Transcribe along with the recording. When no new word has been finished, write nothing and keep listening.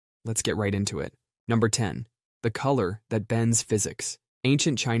Let's get right into it. Number 10. The color that bends physics.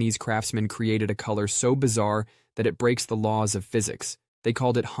 Ancient Chinese craftsmen created a color so bizarre that it breaks the laws of physics. They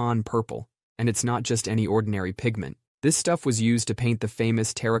called it Han purple, and it's not just any ordinary pigment. This stuff was used to paint the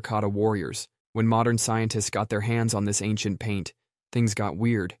famous terracotta warriors. When modern scientists got their hands on this ancient paint, things got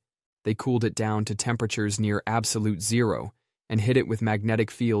weird. They cooled it down to temperatures near absolute zero and hit it with magnetic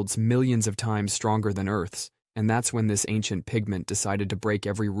fields millions of times stronger than Earth's. And that's when this ancient pigment decided to break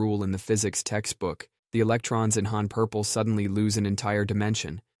every rule in the physics textbook. The electrons in Han purple suddenly lose an entire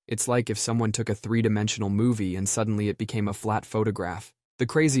dimension. It's like if someone took a three-dimensional movie and suddenly it became a flat photograph. The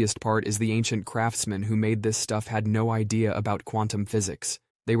craziest part is the ancient craftsmen who made this stuff had no idea about quantum physics.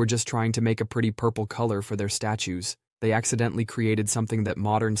 They were just trying to make a pretty purple color for their statues. They accidentally created something that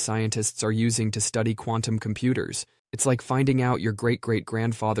modern scientists are using to study quantum computers. It's like finding out your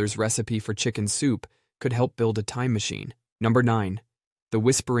great-great-grandfather's recipe for chicken soup could help build a time machine. Number 9. The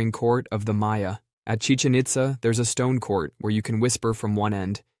Whispering Court of the Maya. At Chichen Itza, there's a stone court where you can whisper from one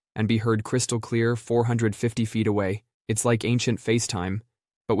end and be heard crystal clear 450 feet away. It's like ancient FaceTime,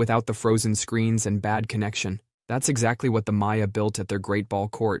 but without the frozen screens and bad connection. That's exactly what the Maya built at their Great Ball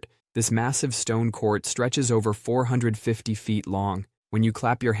Court. This massive stone court stretches over 450 feet long. When you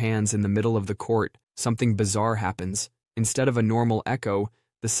clap your hands in the middle of the court, something bizarre happens. Instead of a normal echo,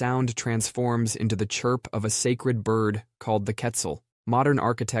 the sound transforms into the chirp of a sacred bird called the quetzal. Modern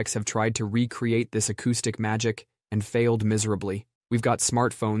architects have tried to recreate this acoustic magic and failed miserably. We've got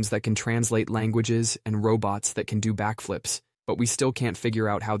smartphones that can translate languages and robots that can do backflips, but we still can't figure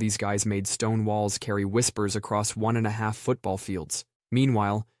out how these guys made stone walls carry whispers across 1.5 football fields.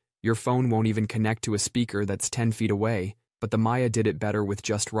 Meanwhile, your phone won't even connect to a speaker that's 10 feet away, but the Maya did it better with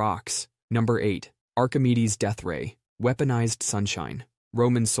just rocks. Number 8. Archimedes' death ray. Weaponized sunshine.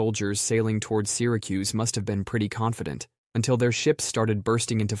 Roman soldiers sailing towards Syracuse must have been pretty confident, until their ships started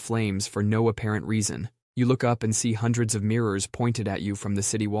bursting into flames for no apparent reason. You look up and see hundreds of mirrors pointed at you from the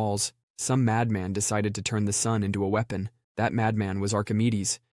city walls. Some madman decided to turn the sun into a weapon. That madman was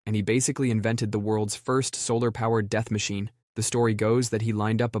Archimedes, and he basically invented the world's first solar-powered death machine. The story goes that he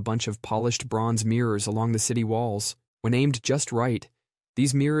lined up a bunch of polished bronze mirrors along the city walls. When aimed just right,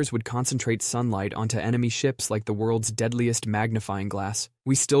 these mirrors would concentrate sunlight onto enemy ships like the world's deadliest magnifying glass.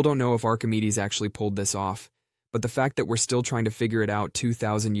 We still don't know if Archimedes actually pulled this off, but the fact that we're still trying to figure it out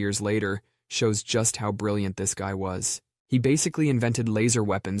 2,000 years later shows just how brilliant this guy was. He basically invented laser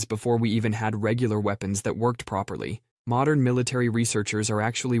weapons before we even had regular weapons that worked properly. Modern military researchers are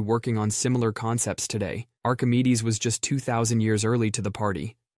actually working on similar concepts today. Archimedes was just 2,000 years early to the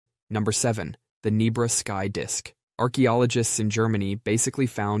party. Number 7. The Nebra Sky Disk. Archaeologists in Germany basically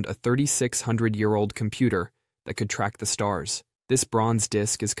found a 3,600-year-old computer that could track the stars. This bronze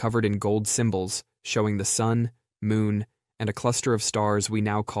disk is covered in gold symbols, showing the sun, moon, and a cluster of stars we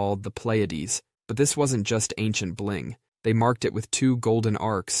now call the Pleiades. But this wasn't just ancient bling. They marked it with 2 golden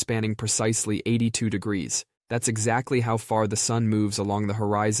arcs spanning precisely 82 degrees. That's exactly how far the sun moves along the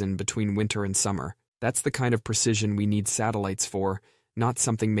horizon between winter and summer. That's the kind of precision we need satellites for, not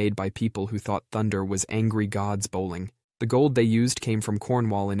something made by people who thought thunder was angry gods bowling. The gold they used came from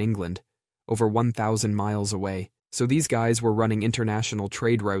Cornwall in England, over 1,000 miles away. So these guys were running international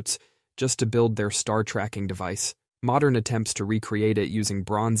trade routes just to build their star tracking device. Modern attempts to recreate it using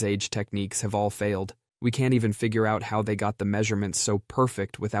Bronze Age techniques have all failed. We can't even figure out how they got the measurements so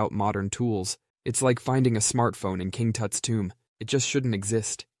perfect without modern tools. It's like finding a smartphone in King Tut's tomb. It just shouldn't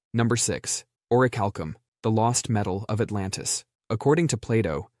exist. Number 6. Orichalcum, the lost metal of Atlantis. According to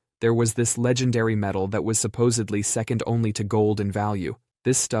Plato, there was this legendary metal that was supposedly second only to gold in value.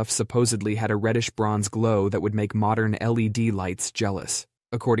 This stuff supposedly had a reddish-bronze glow that would make modern LED lights jealous.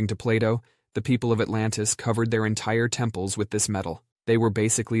 According to Plato, the people of Atlantis covered their entire temples with this metal. They were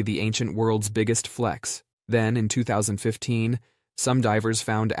basically the ancient world's biggest flex. Then, in 2015, some divers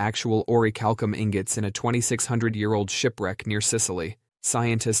found actual orichalcum ingots in a 2,600-year-old shipwreck near Sicily.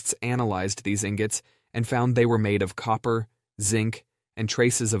 Scientists analyzed these ingots and found they were made of copper, zinc, and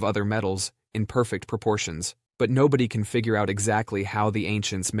traces of other metals in perfect proportions. But nobody can figure out exactly how the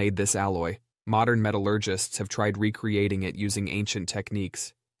ancients made this alloy. Modern metallurgists have tried recreating it using ancient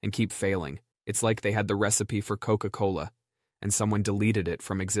techniques and keep failing. It's like they had the recipe for Coca-Cola, and someone deleted it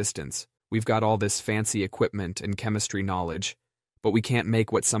from existence. We've got all this fancy equipment and chemistry knowledge, but we can't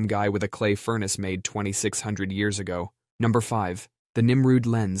make what some guy with a clay furnace made 2,600 years ago. Number 5. The Nimrud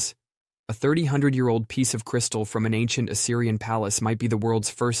Lens. A 3,000-year-old piece of crystal from an ancient Assyrian palace might be the world's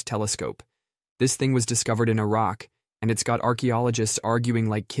first telescope. This thing was discovered in Iraq, and it's got archaeologists arguing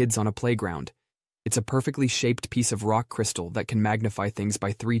like kids on a playground. It's a perfectly shaped piece of rock crystal that can magnify things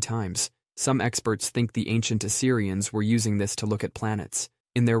by 3 times. Some experts think the ancient Assyrians were using this to look at planets.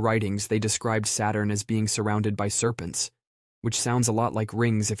 In their writings, they described Saturn as being surrounded by serpents, which sounds a lot like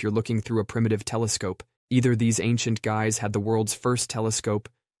rings if you're looking through a primitive telescope. Either these ancient guys had the world's first telescope,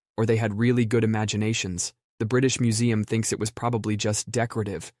 or they had really good imaginations. The British Museum thinks it was probably just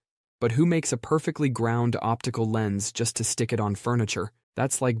decorative. But who makes a perfectly ground optical lens just to stick it on furniture?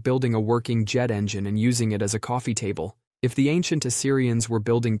 That's like building a working jet engine and using it as a coffee table. If the ancient Assyrians were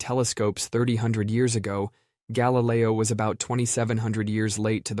building telescopes 3,000 years ago, Galileo was about 2,700 years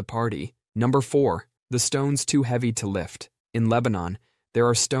late to the party. Number 4. The stones too heavy to lift. In Lebanon, there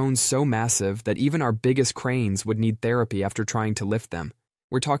are stones so massive that even our biggest cranes would need therapy after trying to lift them.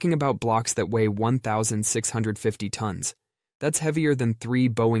 We're talking about blocks that weigh 1,650 tons. That's heavier than 3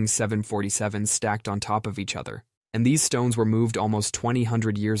 Boeing 747s stacked on top of each other. And these stones were moved almost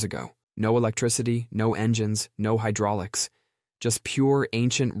 2,000 years ago. No electricity, no engines, no hydraulics. Just pure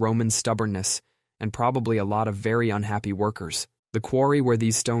ancient Roman stubbornness, and probably a lot of very unhappy workers. The quarry where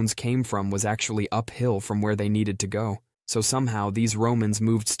these stones came from was actually uphill from where they needed to go. So somehow these Romans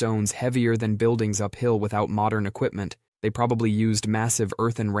moved stones heavier than buildings uphill without modern equipment. They probably used massive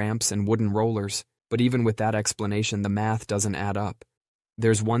earthen ramps and wooden rollers. But even with that explanation, the math doesn't add up.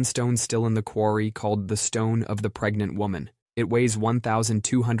 There's one stone still in the quarry called the Stone of the Pregnant Woman. It weighs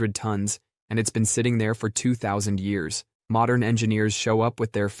 1,200 tons, and it's been sitting there for 2,000 years. Modern engineers show up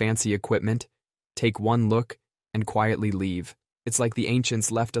with their fancy equipment, take one look, and quietly leave. It's like the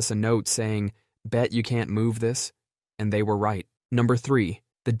ancients left us a note saying, "Bet you can't move this?" And they were right. Number 3.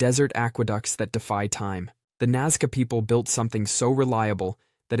 The desert aqueducts that defy time. The Nazca people built something so reliable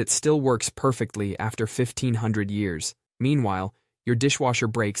that it still works perfectly after 1,500 years. Meanwhile, your dishwasher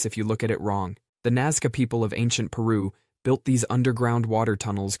breaks if you look at it wrong. The Nazca people of ancient Peru built these underground water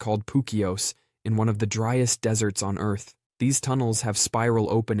tunnels called puquios in one of the driest deserts on Earth. These tunnels have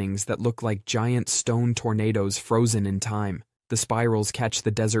spiral openings that look like giant stone tornadoes frozen in time. The spirals catch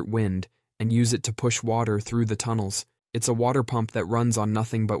the desert wind and use it to push water through the tunnels. It's a water pump that runs on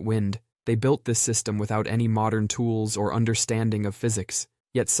nothing but wind. They built this system without any modern tools or understanding of physics.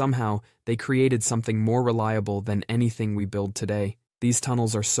 Yet somehow, they created something more reliable than anything we build today. These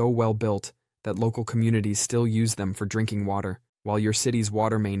tunnels are so well built that local communities still use them for drinking water. While your city's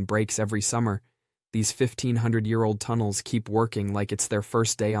water main breaks every summer, these 1,500-year-old tunnels keep working like it's their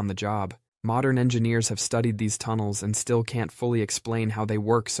first day on the job. Modern engineers have studied these tunnels and still can't fully explain how they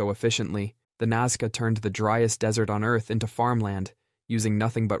work so efficiently. The Nazca turned the driest desert on Earth into farmland, using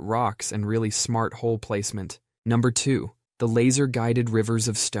nothing but rocks and really smart hole placement. Number 2. The laser-guided rivers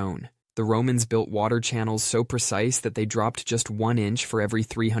of stone. The Romans built water channels so precise that they dropped just 1 inch for every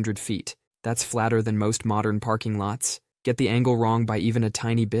 300 feet. That's flatter than most modern parking lots. Get the angle wrong by even a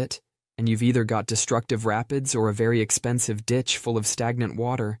tiny bit, and you've either got destructive rapids or a very expensive ditch full of stagnant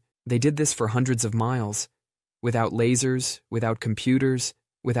water. They did this for hundreds of miles. Without lasers, without computers,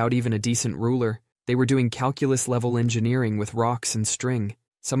 without even a decent ruler. They were doing calculus-level engineering with rocks and string.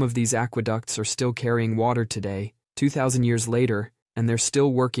 Some of these aqueducts are still carrying water today, 2,000 years later, and they're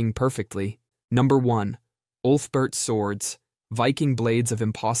still working perfectly. Number 1. Ulfberht swords. Viking blades of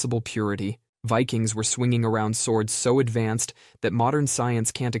impossible purity. Vikings were swinging around swords so advanced that modern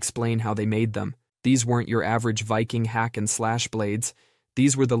science can't explain how they made them. These weren't your average Viking hack-and-slash blades.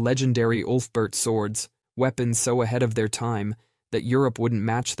 These were the legendary Ulfberht swords, weapons so ahead of their time that Europe wouldn't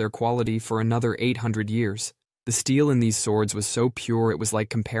match their quality for another 800 years. The steel in these swords was so pure it was like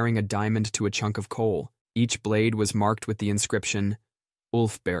comparing a diamond to a chunk of coal. Each blade was marked with the inscription,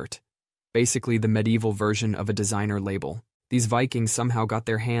 Ulfberht, basically the medieval version of a designer label. These Vikings somehow got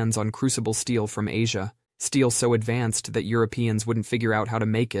their hands on crucible steel from Asia, steel so advanced that Europeans wouldn't figure out how to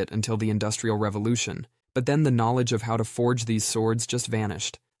make it until the Industrial Revolution. But then the knowledge of how to forge these swords just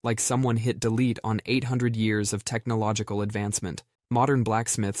vanished, like someone hit delete on 800 years of technological advancement. Modern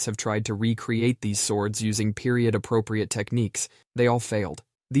blacksmiths have tried to recreate these swords using period-appropriate techniques. They all failed.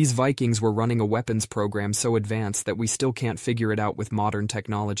 These Vikings were running a weapons program so advanced that we still can't figure it out with modern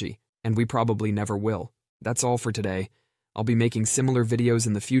technology, and we probably never will. That's all for today. I'll be making similar videos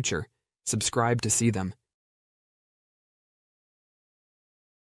in the future. Subscribe to see them.